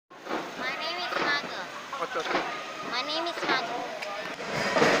My name is Maggie.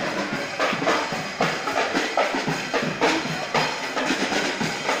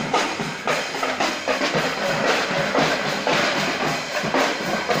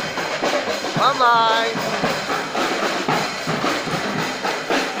 Bye-bye.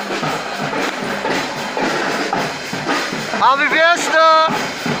 Happy Fiesta!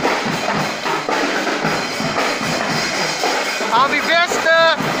 Happy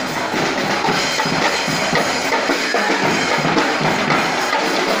Fiesta!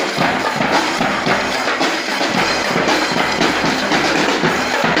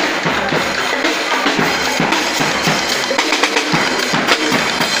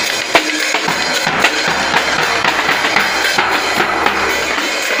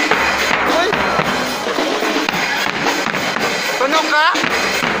 Tunog ka?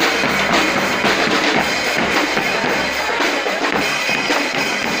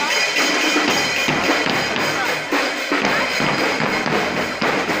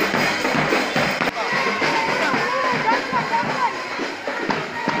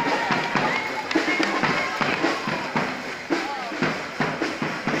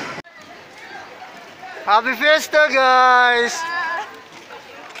 Happy Fiesta, guys!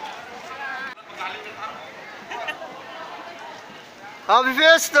 Happy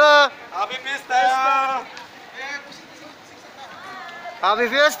Fiesta! Happy Fiesta! Happy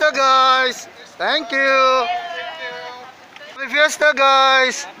Fiesta, guys! Thank you! Happy Fiesta,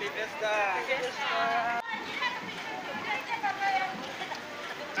 guys! Happy Fiesta!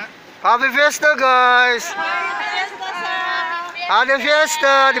 Happy Fiesta, guys! Happy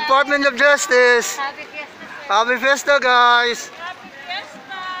Fiesta, Department of Justice! Happy Fiesta. Happy Fiesta, guys! Happy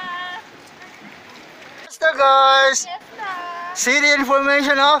Fiesta. Fiesta, guys! Fiesta. City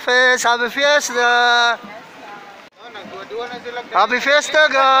Information Office, Happy Fiesta! Happy Fiesta,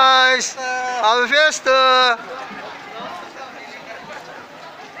 guys! Happy Fiesta!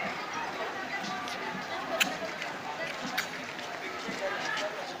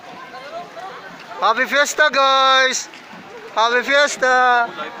 Happy Fiesta, guys! Happy Fiesta!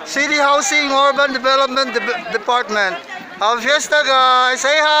 City Housing Urban Development Department. Happy Fiesta, guys!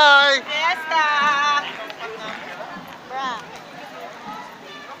 Say hi! Fiesta.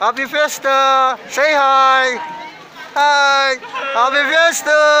 Happy Fiesta! Say hi! Hi! Happy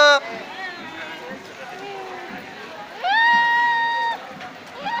Fiesta!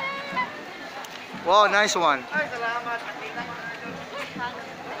 Wow, nice one.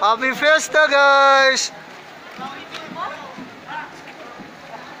 Happy Fiesta, guys!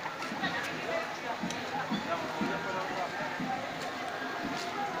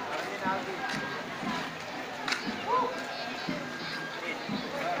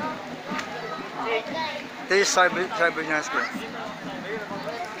 This is Cybernaska.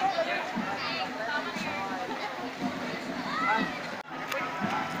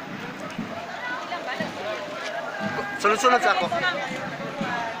 Sunod-sunod sa ako.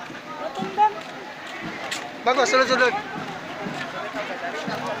 Bago, sunod-sunod.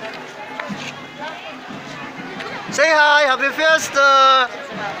 Say hi! Happy Fiesta!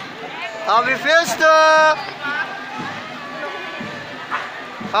 Happy Fiesta!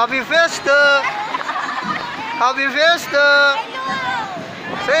 Happy Fiesta! Happy Fiesta!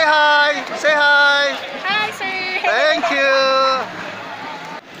 Say hi! Say hi! Hi, sir. Thank you!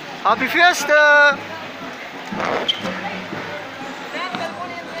 Happy Fiesta!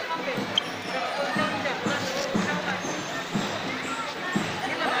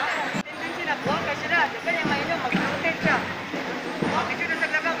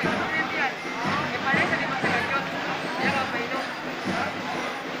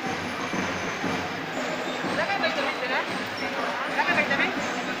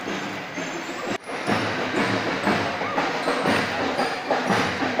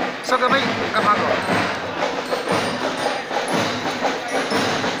 So gamay, kamago.